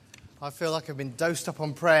I feel like I've been dosed up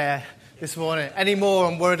on prayer this morning. Any more,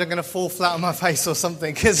 I'm worried I'm going to fall flat on my face or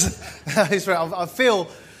something. Because I feel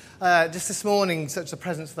just this morning such the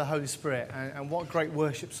presence of the Holy Spirit. And what great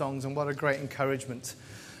worship songs and what a great encouragement.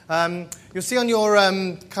 You'll see on your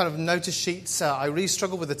kind of notice sheets, I really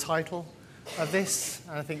struggle with the title of this.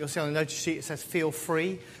 And I think you'll see on the notice sheet it says feel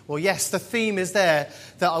free. Well, yes, the theme is there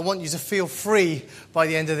that I want you to feel free by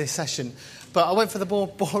the end of this session. But I went for the more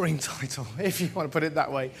boring title, if you want to put it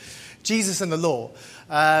that way. Jesus and the Law.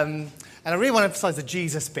 And I really want to emphasize the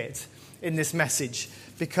Jesus bit in this message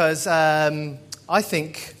because I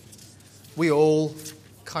think we all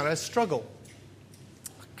kind of struggle.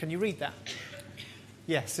 Can you read that?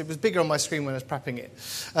 Yes, it was bigger on my screen when I was prepping it.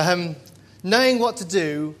 Knowing what to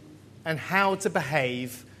do and how to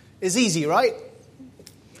behave is easy, right?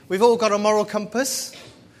 We've all got a moral compass.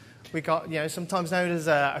 We got, sometimes known as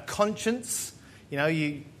a conscience.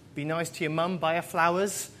 You be nice to your mum, buy her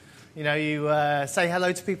flowers. You say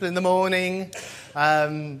hello to people in the morning.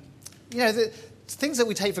 The things that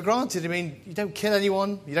we take for granted. I mean, you don't kill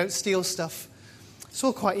anyone. You don't steal stuff. It's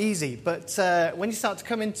all quite easy. But when you start to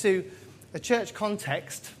come into a church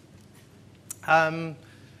context,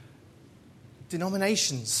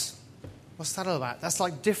 denominations, what's that all about? That's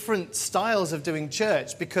like different styles of doing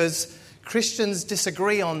church because Christians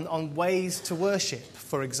disagree on ways to worship,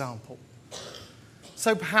 for example.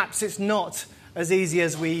 So perhaps it's not as easy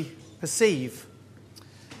as we perceive.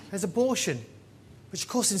 There's abortion, which of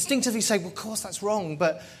course instinctively say, well, of course that's wrong,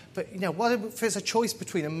 but what if it's a choice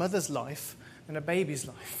between a mother's life and a baby's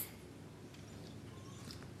life?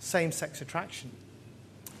 Same-sex attraction.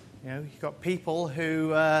 You've got people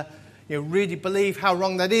who really believe how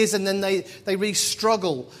wrong that is, and then they really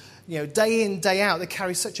struggle, day in, day out. They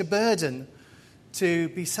carry such a burden to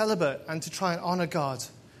be celibate and to try and honour God.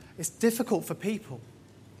 It's difficult for people.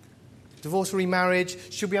 Divorce,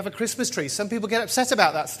 remarriage. Should we have a Christmas tree? Some people get upset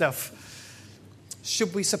about that stuff.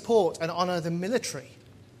 Should we support and honour the military?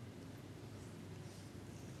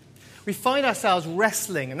 We find ourselves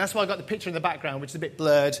wrestling, and that's why I got the picture in the background, which is a bit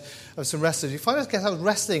blurred, of some wrestlers. We find ourselves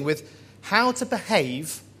wrestling with how to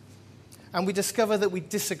behave, and we discover that we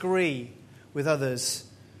disagree with others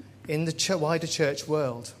in the wider church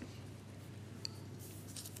world.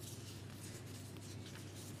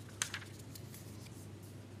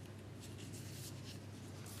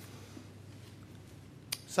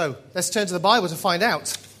 So, let's turn to the Bible to find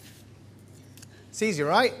out. It's easy,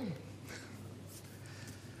 right?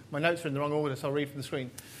 My notes are in the wrong order, so I'll read from the screen.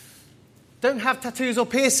 Don't have tattoos or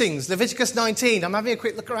piercings. Leviticus 19. I'm having a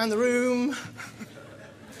quick look around the room.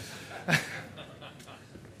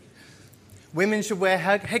 Women should wear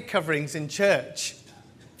head coverings in church.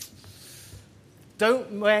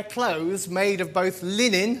 Don't wear clothes made of both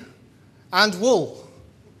linen and wool.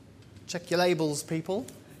 Check your labels, people.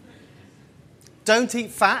 Don't eat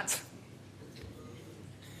fat.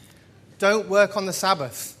 Don't work on the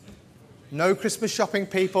Sabbath. No Christmas shopping,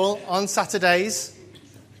 people, on Saturdays.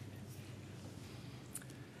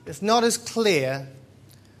 It's not as clear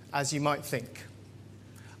as you might think.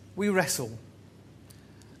 We wrestle.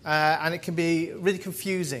 And it can be really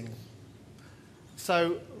confusing.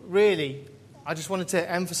 So, really, I just wanted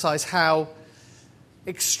to emphasize how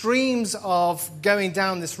extremes of going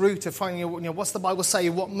down this route of finding, what's the Bible say,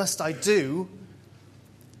 what must I do?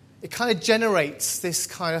 It kind of generates this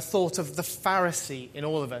kind of thought of the Pharisee in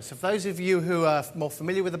all of us. For those of you who are more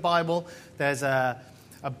familiar with the Bible, there's a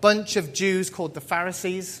bunch of Jews called the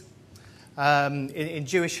Pharisees. In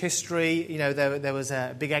Jewish history, there was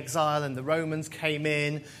a big exile and the Romans came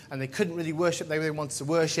in and they couldn't really worship, they really wanted to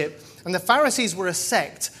worship. And the Pharisees were a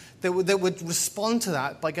sect that would respond to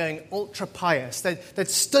that by going ultra pious. They'd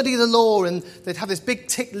study the law and they'd have this big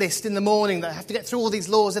tick list in the morning that have to get through all these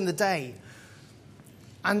laws in the day.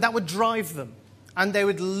 And that would drive them. And they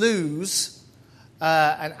would lose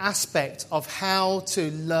an aspect of how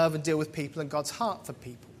to love and deal with people and God's heart for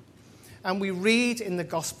people. And we read in the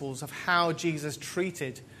Gospels of how Jesus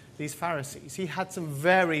treated these Pharisees. He had some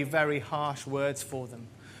very, very harsh words for them.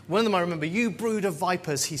 One of them I remember, you brood of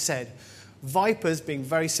vipers, he said. Vipers being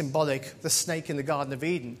very symbolic, the snake in the Garden of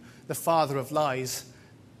Eden, the father of lies,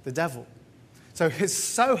 the devil. So it's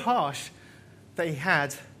so harsh that he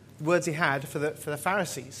had words he had for the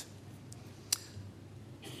Pharisees.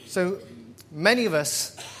 So many of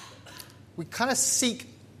us, we kind of seek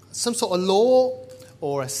some sort of law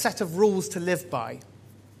or a set of rules to live by.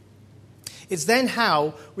 It's then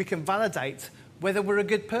how we can validate whether we're a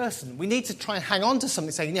good person. We need to try and hang on to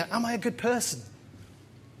something saying, am I a good person?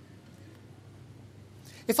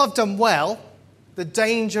 If I've done well, the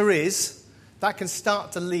danger is that can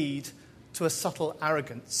start to lead to a subtle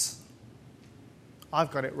arrogance.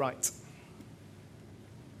 I've got it right.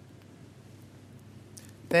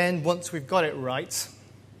 Then, once we've got it right,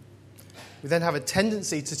 we then have a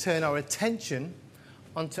tendency to turn our attention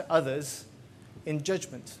onto others in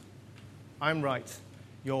judgment. I'm right,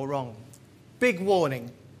 you're wrong. Big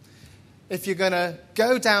warning. If you're going to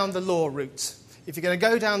go down the law route, if you're going to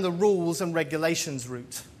go down the rules and regulations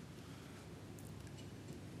route,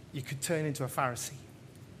 you could turn into a Pharisee.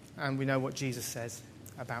 And we know what Jesus says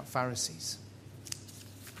about Pharisees.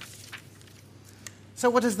 So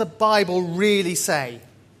what does the Bible really say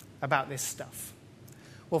about this stuff?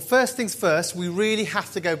 Well, first things first, we really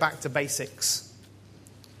have to go back to basics.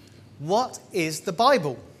 What is the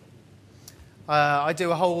Bible? I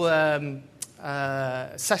do a whole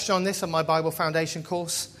session on this on my Bible Foundation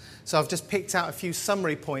course. So I've just picked out a few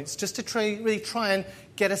summary points just to really try and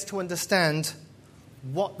get us to understand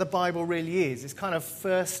what the Bible really is. It's kind of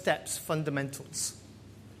first steps, fundamentals.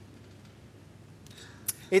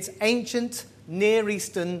 It's ancient Near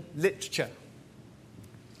Eastern literature.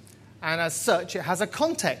 And as such, it has a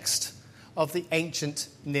context of the ancient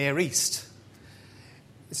Near East.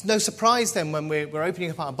 It's no surprise then when we're opening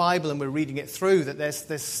up our Bible and we're reading it through that there's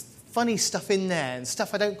this funny stuff in there and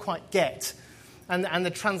stuff I don't quite get. And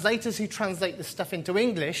the translators who translate this stuff into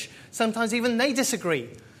English, sometimes even they disagree.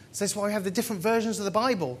 So that's why we have the different versions of the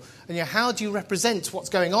Bible. And how do you represent what's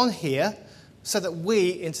going on here so that we,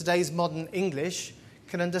 in today's modern English,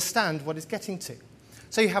 can understand what it's getting to?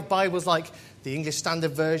 So you have Bibles like the English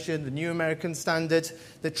Standard Version, the New American Standard,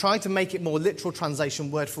 that try to make it more literal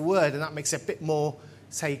translation word for word, and that makes it a bit more,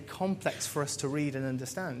 say, complex for us to read and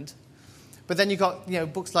understand. But then you've got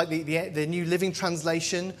books like the New Living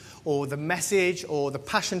Translation or the Message or the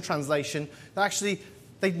Passion Translation that actually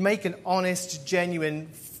they make an honest, genuine,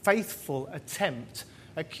 faithful attempt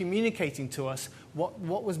at communicating to us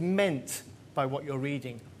what was meant by what you're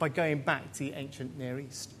reading, by going back to the ancient Near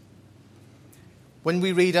East. When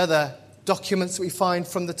we read other documents that we find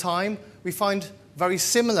from the time, we find very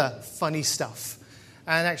similar funny stuff.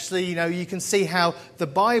 And actually, you can see how the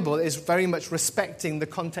Bible is very much respecting the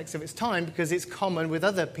context of its time because it's common with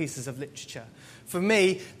other pieces of literature. For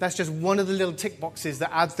me, that's just one of the little tick boxes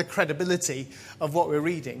that adds the credibility of what we're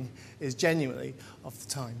reading is genuinely of the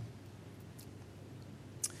time.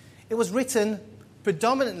 It was written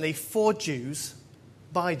predominantly for Jews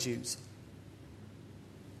by Jews.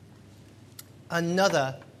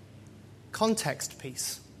 Another context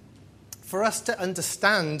piece. For us to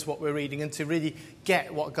understand what we're reading and to really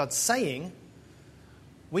get what God's saying,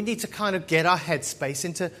 we need to kind of get our headspace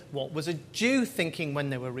into what was a Jew thinking when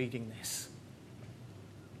they were reading this.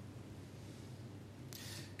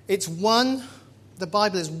 The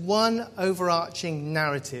Bible is one overarching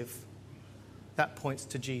narrative that points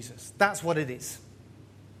to Jesus. That's what it is.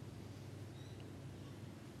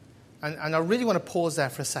 And I really want to pause there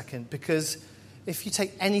for a second, because if you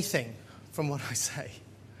take anything from what I say,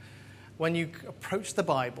 when you approach the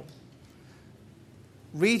Bible,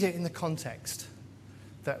 read it in the context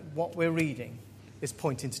that what we're reading is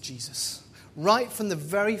pointing to Jesus. Right from the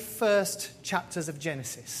very first chapters of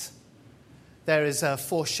Genesis, there is a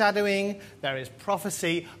foreshadowing, there is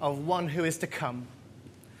prophecy of one who is to come,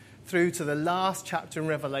 through to the last chapter in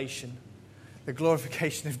Revelation, the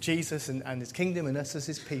glorification of Jesus and his kingdom and us as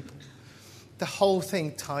his people. The whole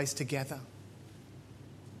thing ties together.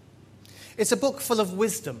 It's a book full of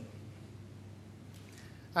wisdom.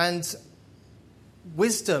 And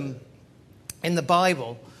wisdom in the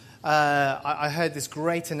Bible, I heard this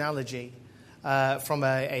great analogy from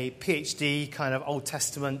a PhD kind of Old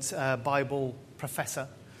Testament Bible professor.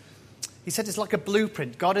 He said it's like a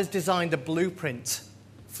blueprint. God has designed a blueprint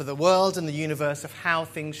for the world and the universe of how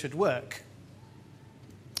things should work.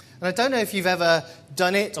 And I don't know if you've ever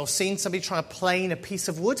done it or seen somebody trying to plane a piece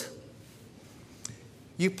of wood.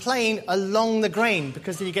 You plane along the grain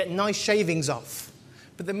because then you get nice shavings off.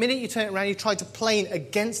 But the minute you turn it around, you try to plane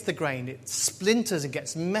against the grain, it splinters and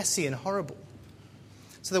gets messy and horrible.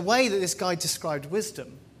 So the way that this guy described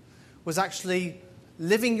wisdom was actually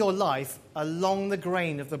living your life along the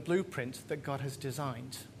grain of the blueprint that God has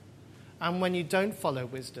designed. And when you don't follow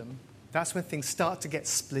wisdom, that's when things start to get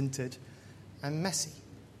splintered and messy.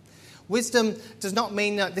 Wisdom does not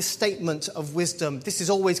mean that this statement of wisdom, this is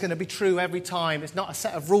always going to be true every time. It's not a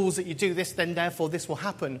set of rules that you do this, then therefore this will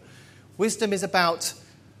happen. Wisdom is about,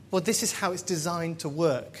 well, this is how it's designed to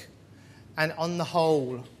work. And on the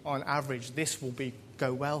whole, on average, this will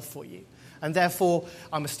go well for you. And therefore,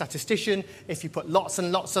 I'm a statistician. If you put lots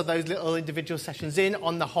and lots of those little individual sessions in,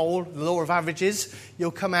 on the whole, the law of averages,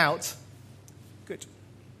 you'll come out good.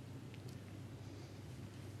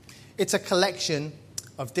 It's a collection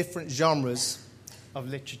of different genres of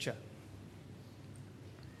literature.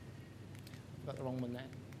 got the wrong one there.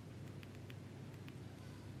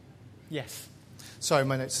 Yes. Sorry,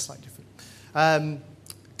 my notes are slightly different.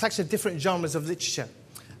 Collection of different genres of literature.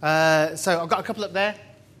 So I've got a couple up there.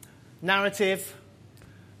 Narrative.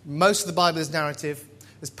 Most of the Bible is narrative.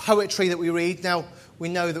 There's poetry that we read. Now, we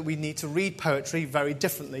know that we need to read poetry very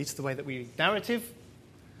differently to the way that we read narrative.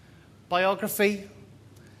 Biography.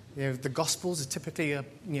 The Gospels are typically a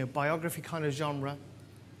biography kind of genre.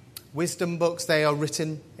 Wisdom books, they are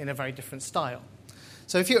written in a very different style.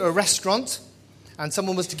 So if you're at a restaurant and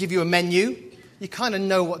someone was to give you a menu, you kind of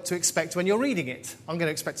know what to expect when you're reading it. I'm going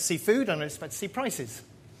to expect to see food, I'm going to expect to see prices.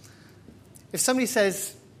 If somebody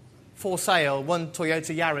says, for sale, one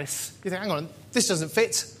Toyota Yaris, you think, hang on, this doesn't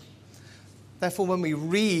fit. Therefore, when we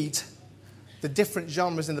read the different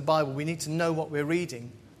genres in the Bible, we need to know what we're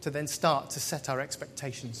reading to then start to set our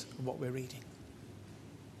expectations of what we're reading.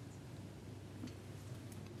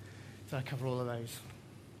 Did I cover all of those?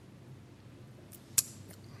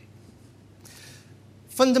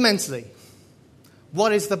 Fundamentally,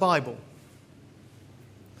 what is the Bible?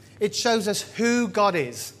 It shows us who God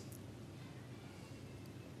is,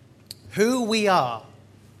 who we are,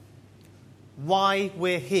 why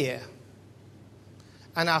we're here,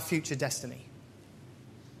 and our future destiny.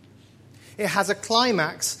 It has a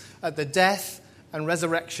climax at the death and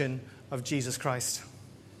resurrection of Jesus Christ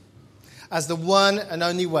as the one and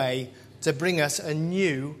only way to bring us a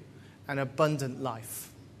new and abundant life.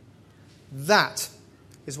 That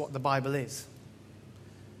is what the Bible is.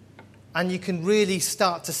 And you can really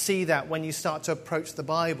start to see that when you start to approach the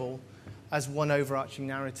Bible as one overarching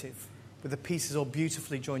narrative, with the pieces all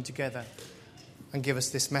beautifully joined together and give us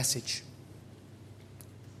this message.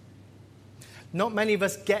 Not many of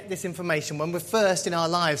us get this information when we're first in our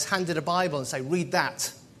lives handed a Bible and say, read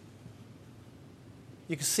that.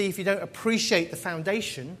 You can see if you don't appreciate the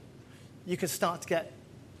foundation, you can start to get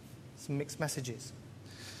some mixed messages.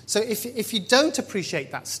 So if you don't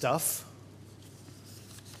appreciate that stuff,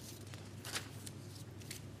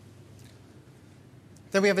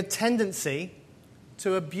 then we have a tendency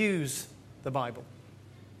to abuse the Bible.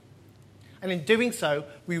 And in doing so,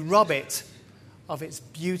 we rob it of its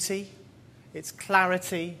beauty, its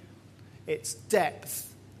clarity, its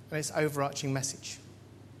depth, and its overarching message.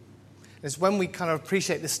 And it's when we kind of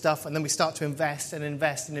appreciate this stuff and then we start to invest and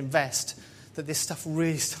invest and invest that this stuff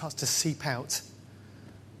really starts to seep out.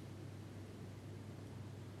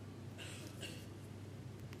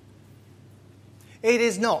 It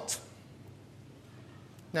is not.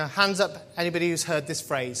 Now, hands up, anybody who's heard this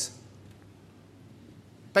phrase.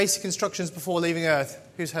 Basic instructions before leaving Earth.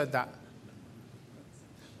 Who's heard that?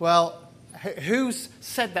 Well, who's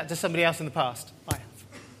said that to somebody else in the past? I have.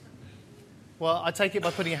 Well, I take it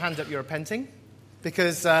by putting your hand up, you're repenting.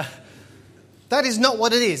 Because that is not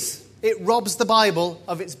what it is. It robs the Bible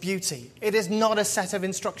of its beauty. It is not a set of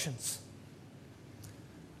instructions.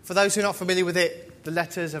 For those who are not familiar with it, the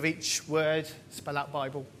letters of each word spell out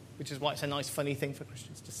Bible, which is why it's a nice, funny thing for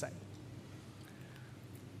Christians to say.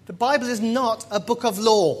 The Bible is not a book of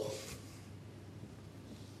law.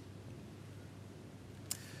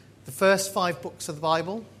 The first 5 books of the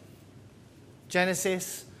Bible,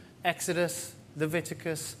 Genesis, Exodus,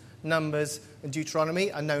 Leviticus, Numbers, and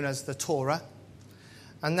Deuteronomy, are known as the Torah.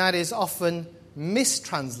 And that is often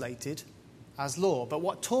mistranslated as law. But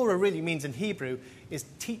what Torah really means in Hebrew is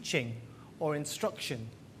teaching or instruction.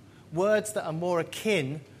 Words that are more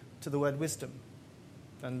akin to the word wisdom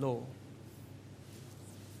than law.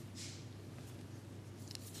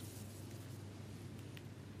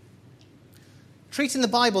 Treating the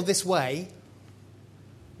Bible this way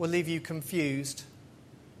will leave you confused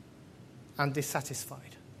and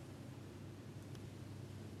dissatisfied.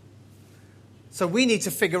 So we need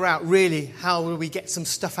to figure out really how will we get some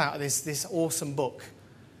stuff out of this awesome book.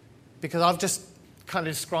 Because I've just kind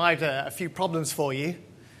of described a few problems for you.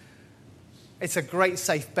 It's a great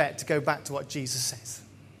safe bet to go back to what Jesus says.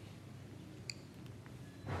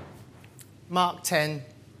 Mark 10,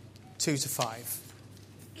 2-5.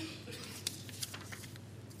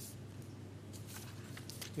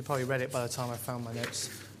 You probably read it by the time I found my notes.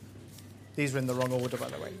 These are in the wrong order, by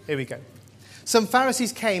the way. Here we go. Some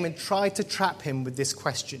Pharisees came and tried to trap him with this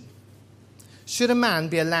question. Should a man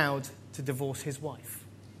be allowed to divorce his wife?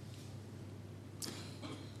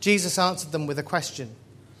 Jesus answered them with a question.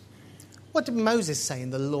 What did Moses say in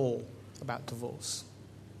the law about divorce?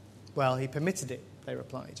 Well, he permitted it, they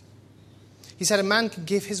replied. He said a man could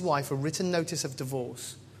give his wife a written notice of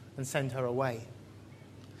divorce and send her away.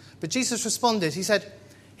 But Jesus responded, he said,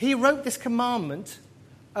 he wrote this commandment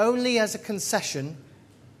only as a concession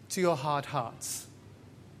to your hard hearts.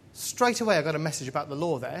 Straight away I got a message about the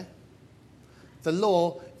law there. The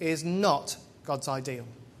law is not God's ideal.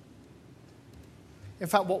 In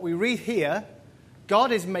fact, what we read here,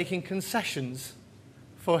 God is making concessions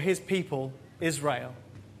for his people, Israel.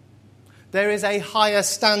 There is a higher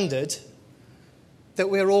standard that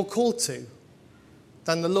we're all called to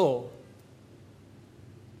than the law.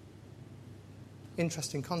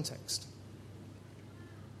 Interesting context.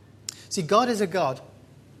 See, God is a God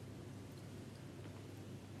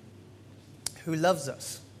who loves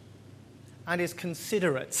us and is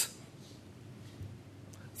considerate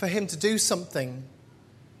for him to do something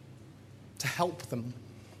to help them.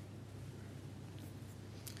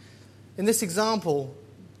 In this example,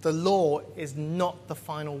 the law is not the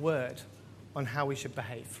final word on how we should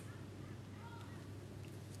behave.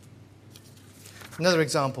 Another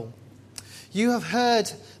example. You have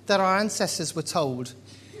heard that our ancestors were told,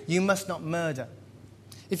 you must not murder.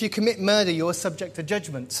 If you commit murder, you are subject to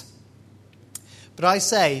judgment. But I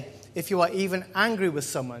say, if you are even angry with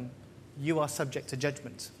someone, you are subject to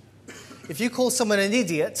judgment. If you call someone an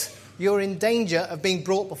idiot, you're in danger of being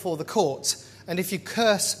brought before the court. And if you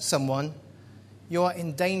curse someone, you are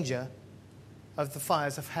in danger of the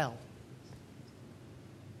fires of hell.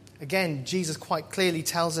 Again, Jesus quite clearly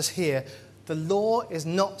tells us here, the law is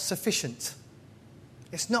not sufficient.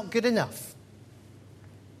 It's not good enough.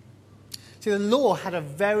 See, the law had a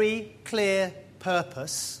very clear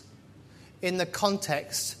purpose in the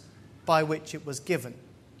context by which it was given.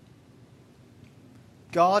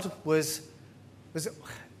 God was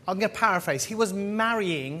I'm going to paraphrase, he was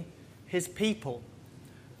marrying his people.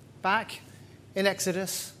 Back in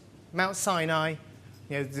Exodus, Mount Sinai,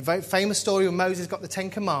 the very famous story where Moses got the Ten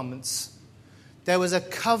Commandments, there was a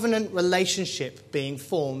covenant relationship being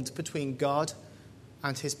formed between God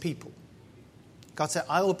and his people. God said,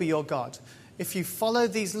 I will be your God. If you follow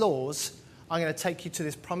these laws, I'm going to take you to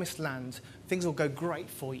this promised land. Things will go great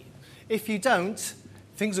for you. If you don't,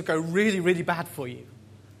 things will go really, really bad for you.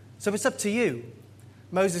 So it's up to you.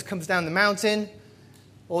 Moses comes down the mountain.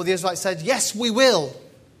 All the Israelites said, yes, we will.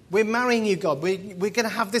 We're marrying you, God. We're going to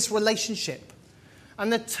have this relationship.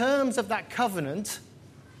 And the terms of that covenant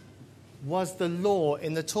was the law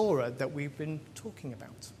in the Torah that we've been talking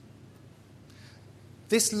about.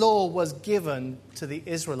 This law was given to the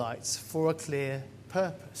Israelites for a clear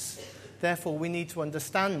purpose. Therefore, we need to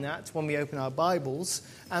understand that when we open our Bibles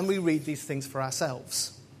and we read these things for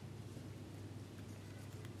ourselves.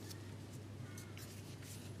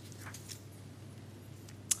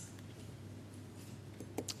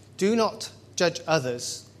 Do not judge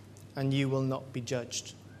others, and you will not be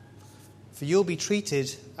judged. For you'll be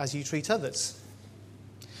treated as you treat others.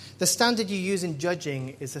 The standard you use in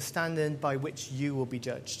judging is the standard by which you will be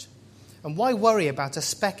judged. And why worry about a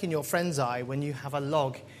speck in your friend's eye when you have a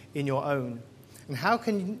log in your own? And how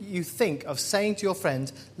can you think of saying to your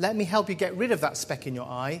friend, let me help you get rid of that speck in your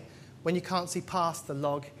eye, when you can't see past the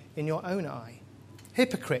log in your own eye?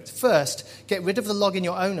 Hypocrite, first, get rid of the log in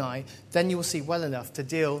your own eye, then you will see well enough to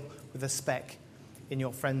deal with the speck in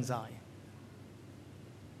your friend's eye.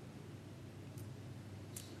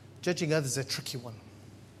 Judging others is a tricky one.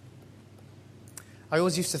 I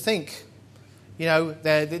always used to think,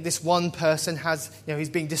 this one person he's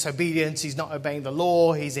being disobedient, he's not obeying the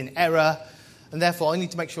law, he's in error, and therefore I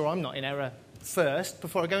need to make sure I'm not in error first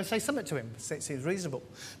before I go and say something to him. It seems reasonable.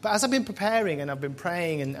 But as I've been preparing and I've been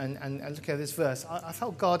praying and looking at this verse, I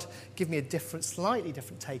felt God give me a slightly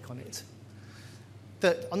different take on it.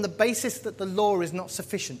 That on the basis that the law is not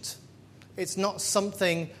sufficient, it's not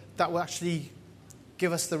something that will actually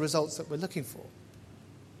give us the results that we're looking for.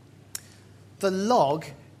 The log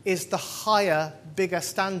is the higher, bigger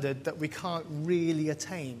standard that we can't really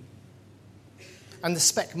attain. And the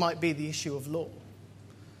speck might be the issue of law.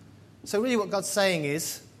 So really what God's saying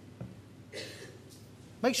is,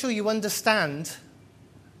 make sure you understand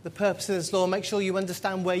the purpose of this law, make sure you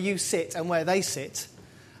understand where you sit and where they sit,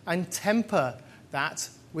 and temper that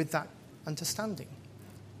with that understanding.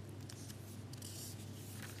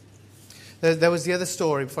 There was the other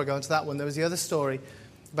story, before I go into that one, there was the other story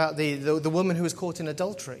about the woman who was caught in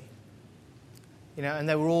adultery. And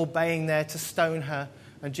they were all baying there to stone her,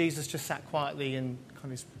 and Jesus just sat quietly and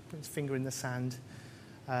kind of put his finger in the sand.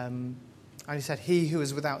 And he said, he who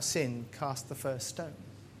is without sin cast the first stone.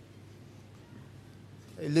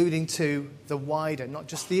 Alluding to the wider, not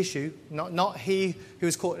just the issue, not he who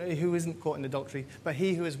isn't caught in adultery, but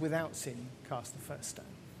he who is without sin cast the first stone.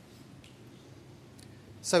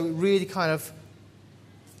 So it really kind of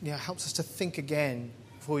helps us to think again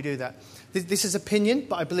before we do that. This is opinion,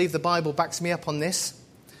 but I believe the Bible backs me up on this.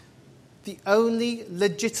 The only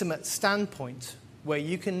legitimate standpoint where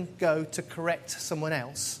you can go to correct someone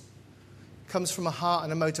else comes from a heart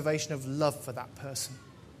and a motivation of love for that person.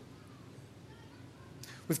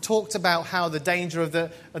 We've talked about how the danger of the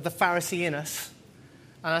Pharisee in us,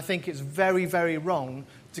 and I think it's very, very wrong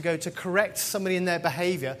to go to correct somebody in their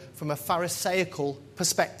behaviour from a Pharisaical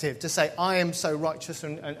perspective, to say, I am so righteous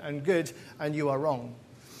and good, and you are wrong.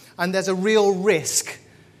 And there's a real risk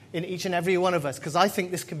in each and every one of us, because I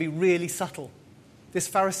think this can be really subtle. This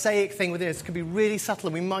Pharisaic thing within us can be really subtle,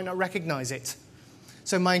 and we might not recognise it.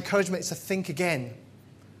 So my encouragement is to think again.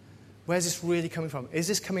 Where's this really coming from? Is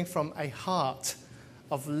this coming from a heart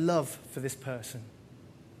of love for this person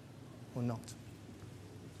or not?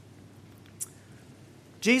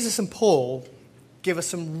 Jesus and Paul give us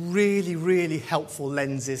some really, really helpful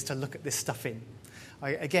lenses to look at this stuff in.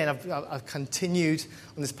 I've continued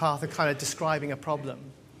on this path of kind of describing a problem,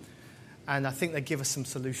 and I think they give us some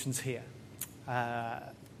solutions here.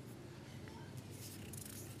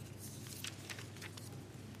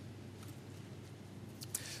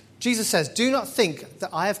 Jesus says, do not think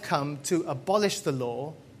that I have come to abolish the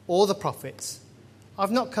law or the prophets.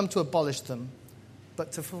 I've not come to abolish them,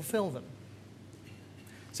 but to fulfill them.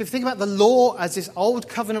 So if you think about the law as this old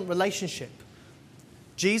covenant relationship,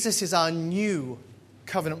 Jesus is our new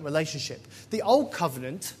covenant relationship. The old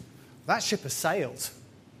covenant, that ship has sailed.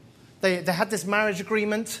 They had this marriage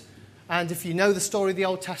agreement, and if you know the story of the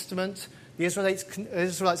Old Testament, the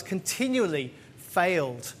Israelites continually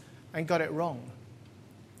failed and got it wrong.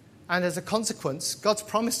 And as a consequence, God's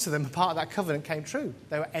promise to them, a part of that covenant, came true.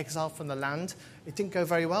 They were exiled from the land. It didn't go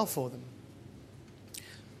very well for them.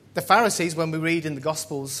 The Pharisees, when we read in the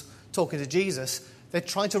Gospels talking to Jesus, they're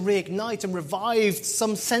trying to reignite and revive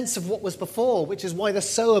some sense of what was before, which is why they're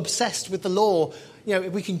so obsessed with the law. You know,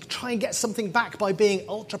 we can try and get something back by being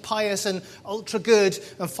ultra pious and ultra good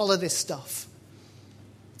and follow this stuff.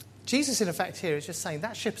 Jesus, in effect, here is just saying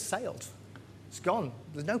that ship's sailed. It's gone.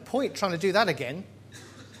 There's no point trying to do that again.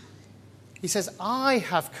 He says, I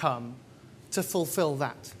have come to fulfill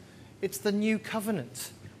that. It's the new covenant.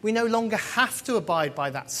 We no longer have to abide by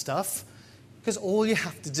that stuff, because all you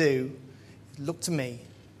have to do is look to me,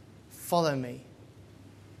 follow me,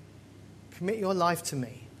 commit your life to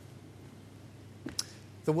me.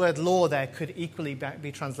 The word law there could equally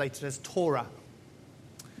be translated as Torah,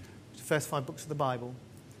 the first 5 books of the Bible.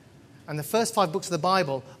 And the first 5 books of the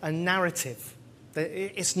Bible are narrative.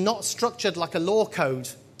 It's not structured like a law code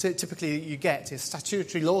typically you get, a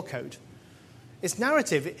statutory law code. It's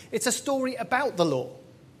narrative. It's a story about the law.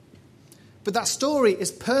 But that story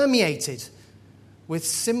is permeated with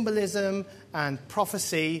symbolism and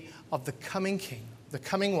prophecy of the coming king, the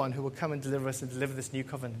coming one who will come and deliver us and deliver this new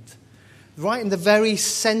covenant. Right in the very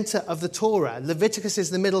center of the Torah, Leviticus is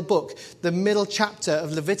the middle book. The middle chapter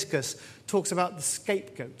of Leviticus talks about the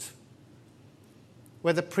scapegoat,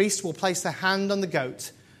 where the priest will place their hand on the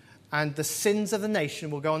goat and the sins of the nation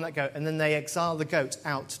will go on that goat, and then they exile the goat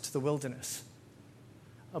out to the wilderness.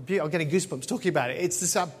 I'm getting goosebumps talking about it. It's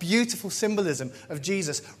this beautiful symbolism of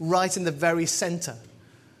Jesus right in the very center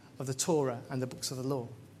of the Torah and the books of the law.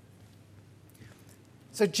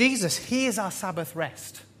 So Jesus, he is our Sabbath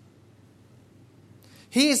rest.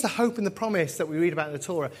 He is the hope and the promise that we read about in the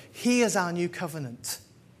Torah. He is our new covenant.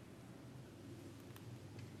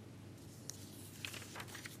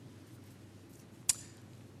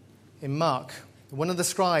 In Mark, one of the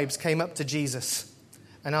scribes came up to Jesus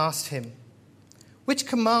and asked him, which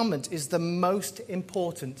commandment is the most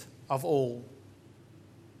important of all?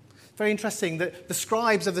 Very interesting that the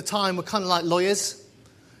scribes of the time were kind of like lawyers.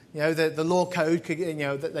 You know, the law code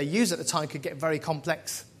that they used at the time could get very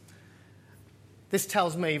complex. This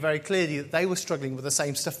tells me very clearly that they were struggling with the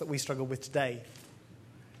same stuff that we struggle with today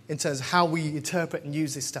in terms of how we interpret and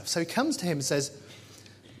use this stuff. So he comes to him and says,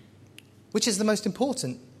 which is the most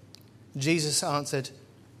important? Jesus answered,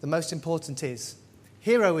 the most important is,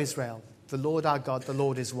 hear, O Israel, the Lord our God, the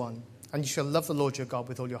Lord is one. And you shall love the Lord your God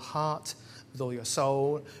with all your heart, with all your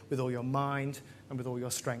soul, with all your mind, and with all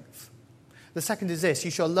your strength. The second is this,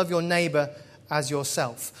 you shall love your neighbor as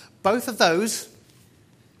yourself. Both of those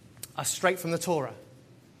are straight from the Torah.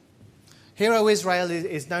 Hear, O Israel,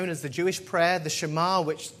 is known as the Jewish prayer, the Shema,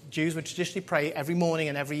 which Jews would traditionally pray every morning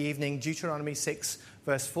and every evening, Deuteronomy 6,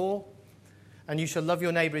 verse 4. And you shall love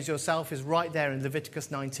your neighbor as yourself is right there in Leviticus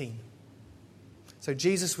 19. So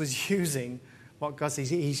Jesus was using what God says.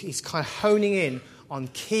 He's kind of honing in on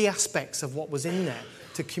key aspects of what was in there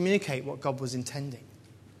to communicate what God was intending.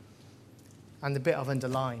 And the bit I've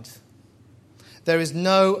underlined. There is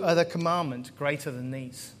no other commandment greater than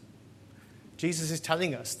these. Jesus is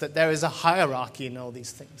telling us that there is a hierarchy in all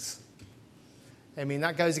these things. I mean,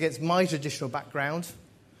 that goes against my traditional background.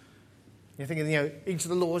 You're thinking, each of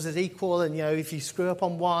the laws is equal, and, if you screw up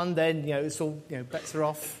on one, then, it's all, bets are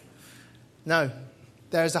off. No,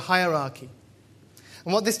 there is a hierarchy.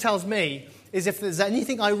 And what this tells me is if there's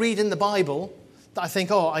anything I read in the Bible that I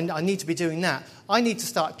think, I need to be doing that, I need to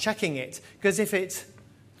start checking it. Because if it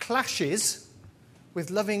clashes with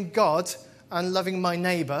loving God and loving my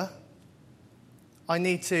neighbour, I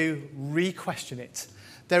need to re-question it.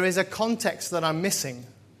 There is a context that I'm missing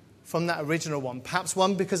from that original one. Perhaps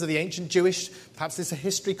one because of the ancient Jewish, perhaps it's a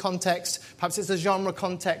history context, perhaps it's a genre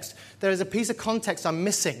context. There is a piece of context I'm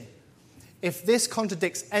missing if this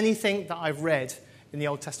contradicts anything that I've read in the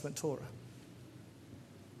Old Testament Torah.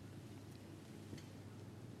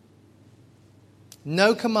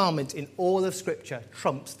 No commandment in all of Scripture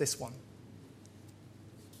trumps this one.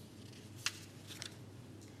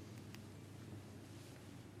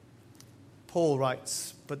 Paul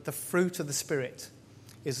writes, "But the fruit of the Spirit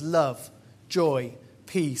is love, joy,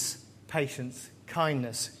 peace, patience,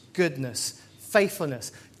 kindness, goodness,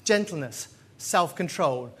 faithfulness, gentleness,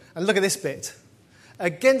 self-control." And look at this bit.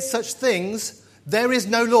 "Against such things there is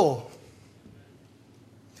no law."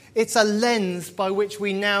 It's a lens by which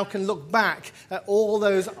we now can look back at all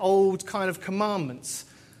those old kind of commandments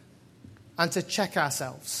and to check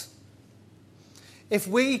ourselves. If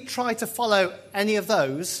we try to follow any of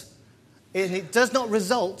those, and it does not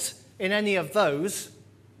result in any of those,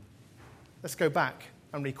 let's go back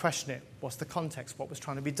and re-question it. What's the context? What was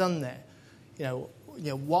trying to be done there?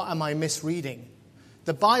 What am I misreading?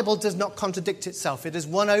 The Bible does not contradict itself. It is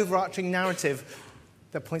one overarching narrative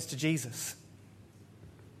that points to Jesus.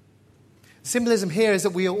 Symbolism here is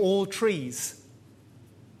that we are all trees.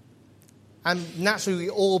 And naturally, we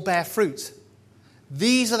all bear fruit.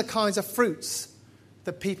 These are the kinds of fruits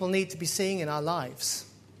that people need to be seeing in our lives.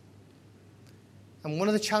 And one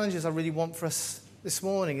of the challenges I really want for us this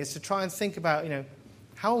morning is to try and think about,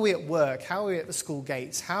 how are we at work? How are we at the school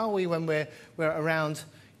gates? How are we when we're around,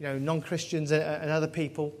 non-Christians and other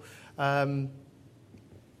people? What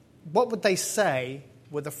would they say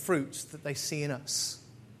were the fruits that they see in us?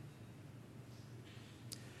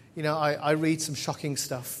 I read some shocking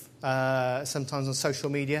stuff sometimes on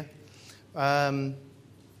social media from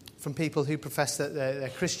people who profess that they're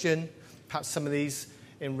Christian, perhaps some of these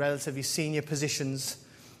in relatively senior positions,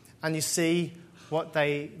 and you see what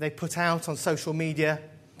they put out on social media,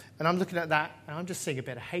 and I'm looking at that, and I'm just seeing a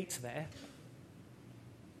bit of hate there.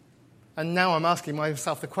 And now I'm asking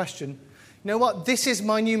myself the question, you know what? This is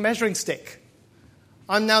my new measuring stick.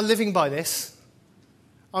 I'm now living by this.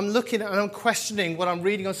 I'm looking at and I'm questioning what I'm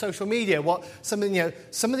reading on social media, what some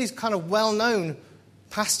of these kind of well-known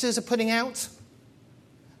pastors are putting out.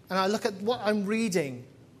 And I look at what I'm reading,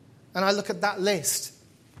 and I look at that list,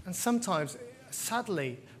 and sometimes,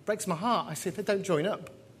 sadly, breaks my heart. I say, they don't join up.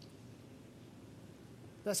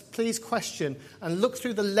 Let's please question and look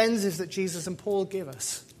through the lenses that Jesus and Paul give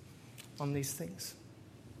us on these things.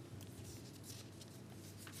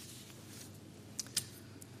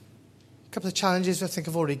 A couple of challenges I think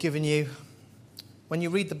I've already given you. When you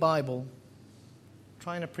read the Bible,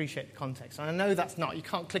 try and appreciate the context. And I know you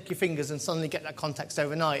can't click your fingers and suddenly get that context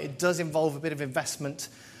overnight. It does involve a bit of investment.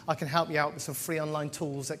 I can help you out with some free online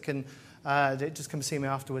tools that can just come see me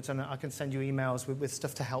afterwards, and I can send you emails with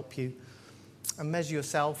stuff to help you. And measure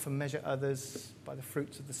yourself and measure others by the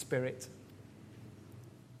fruits of the Spirit.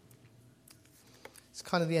 It's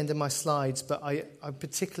kind of the end of my slides, but I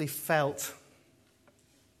particularly felt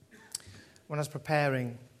when I was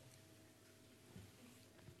preparing,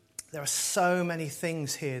 there are so many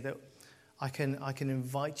things here that I can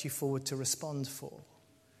invite you forward to respond for.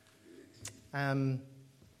 And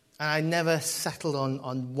I never settled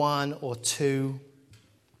on one or two.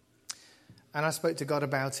 And I spoke to God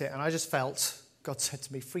about it, and I just felt God said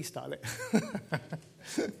to me, freestyle it.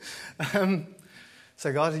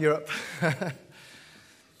 So God, you're up.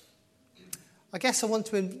 I guess I want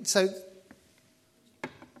to... So,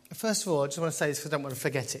 first of all, I just want to say this because I don't want to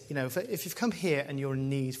forget it. If you've come here and you're in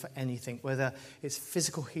need for anything, whether it's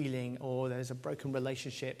physical healing or there's a broken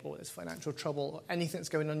relationship or there's financial trouble or anything that's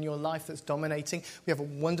going on in your life that's dominating, we have a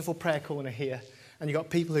wonderful prayer corner here, and you've got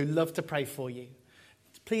people who love to pray for you.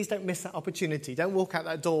 Please don't miss that opportunity. Don't walk out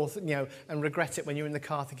that door, and regret it when you're in the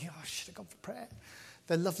car thinking, "Oh, I should have gone for prayer."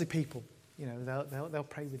 They're lovely people. They'll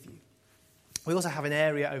pray with you. We also have an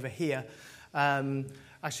area over here.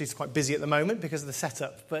 Actually, it's quite busy at the moment because of the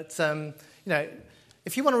setup. But,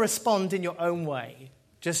 if you want to respond in your own way,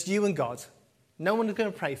 just you and God, no one is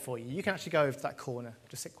going to pray for you. You can actually go over to that corner,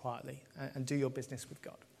 just sit quietly and do your business with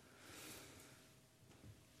God.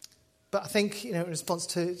 But I think, in response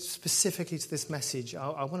to specifically to this message,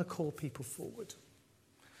 I want to call people forward.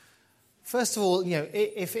 First of all,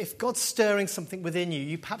 if God's stirring something within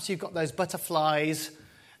you, perhaps you've got those butterflies,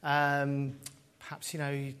 perhaps,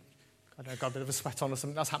 I I know, got a bit of a sweat on or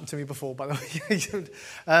something. That's happened to me before, by the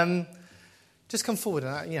way. Just come forward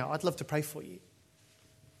and I'd love to pray for you.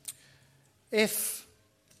 If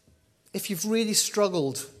you've really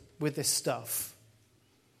struggled with this stuff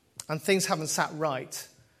and things haven't sat right,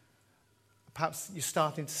 perhaps you're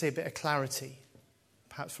starting to see a bit of clarity,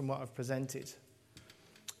 perhaps from what I've presented.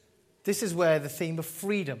 This is where the theme of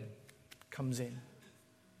freedom comes in.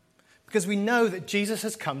 Because we know that Jesus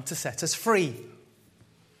has come to set us free.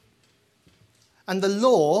 And the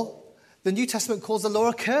law, the New Testament calls the law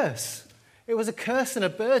a curse. It was a curse and a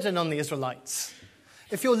burden on the Israelites.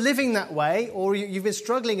 If you're living that way, or you've been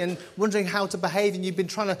struggling and wondering how to behave and you've been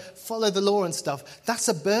trying to follow the law and stuff, that's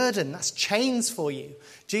a burden, that's chains for you.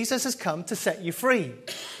 Jesus has come to set you free.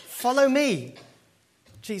 Follow me,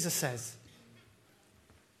 Jesus says.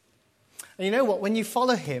 And you know what? When you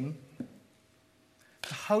follow him,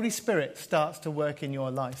 the Holy Spirit starts to work in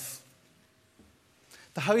your life.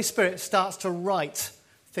 The Holy Spirit starts to write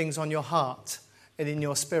things on your heart and in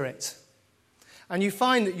your spirit. And you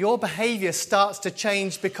find that your behavior starts to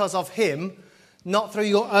change because of him, not through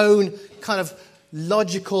your own kind of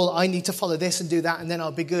logical, I need to follow this and do that and then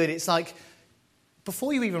I'll be good. It's like,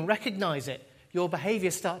 before you even recognize it, your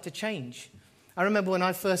behavior starts to change. I remember when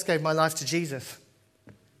I first gave my life to Jesus.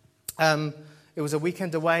 It was a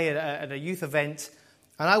weekend away at a youth event,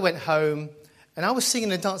 and I went home, and I was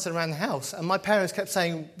singing and dancing around the house, and my parents kept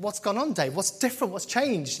saying, "What's gone on, Dave? What's different? What's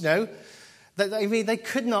changed?" They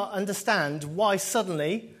could not understand why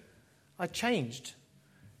suddenly I changed.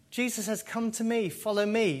 Jesus says, "Come to me, follow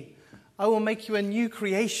me. I will make you a new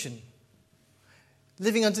creation,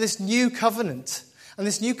 living under this new covenant." And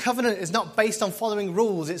this new covenant is not based on following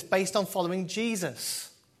rules, it's based on following Jesus.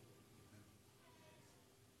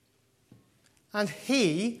 And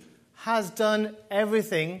he has done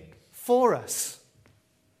everything for us,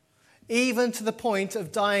 even to the point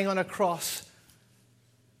of dying on a cross,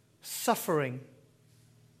 suffering,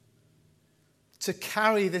 to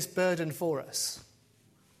carry this burden for us.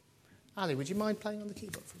 Ali, would you mind playing on the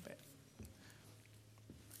keyboard for a bit?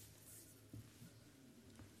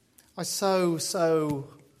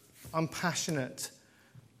 I'm passionate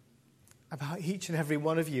about each and every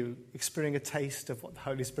one of you experiencing a taste of what the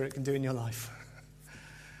Holy Spirit can do in your life.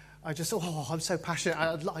 I'm so passionate.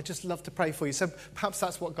 I just love to pray for you. So perhaps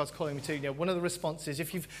that's what God's calling me to. One of the responses,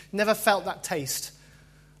 if you've never felt that taste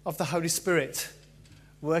of the Holy Spirit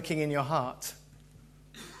working in your heart,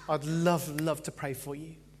 I'd love to pray for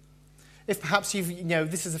you. If perhaps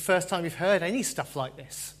this is the first time you've heard any stuff like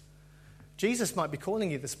this, Jesus might be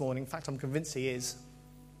calling you this morning. In fact, I'm convinced he is.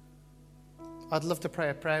 I'd love to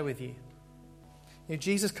pray a prayer with you.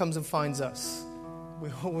 Jesus comes and finds us. We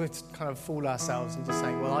always kind of fool ourselves into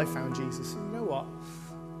saying, well, I found Jesus. And you know what?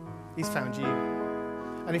 He's found you.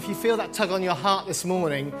 And if you feel that tug on your heart this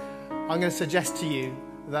morning, I'm going to suggest to you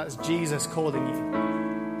that's Jesus calling you.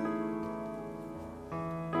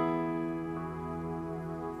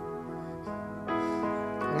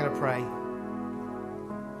 I'm going to pray.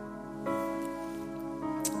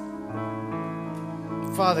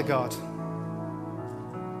 Father God,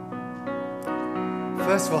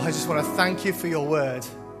 first of all, I just want to thank you for your word.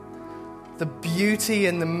 The beauty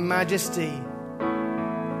and the majesty,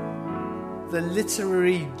 the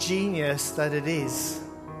literary genius that it is.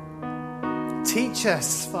 Teach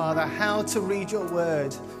us, Father, how to read your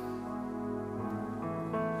word.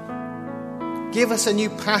 Give us a new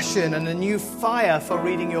passion and a new fire for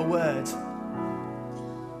reading your word.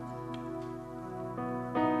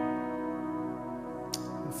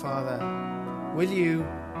 And Father, will you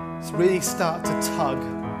really start to tug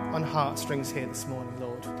on heartstrings here this morning,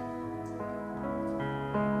 Lord.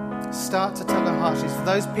 Start to tug on heartstrings for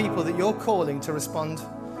those people that you're calling to respond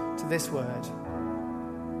to this word.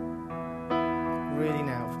 Really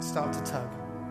now, start to tug.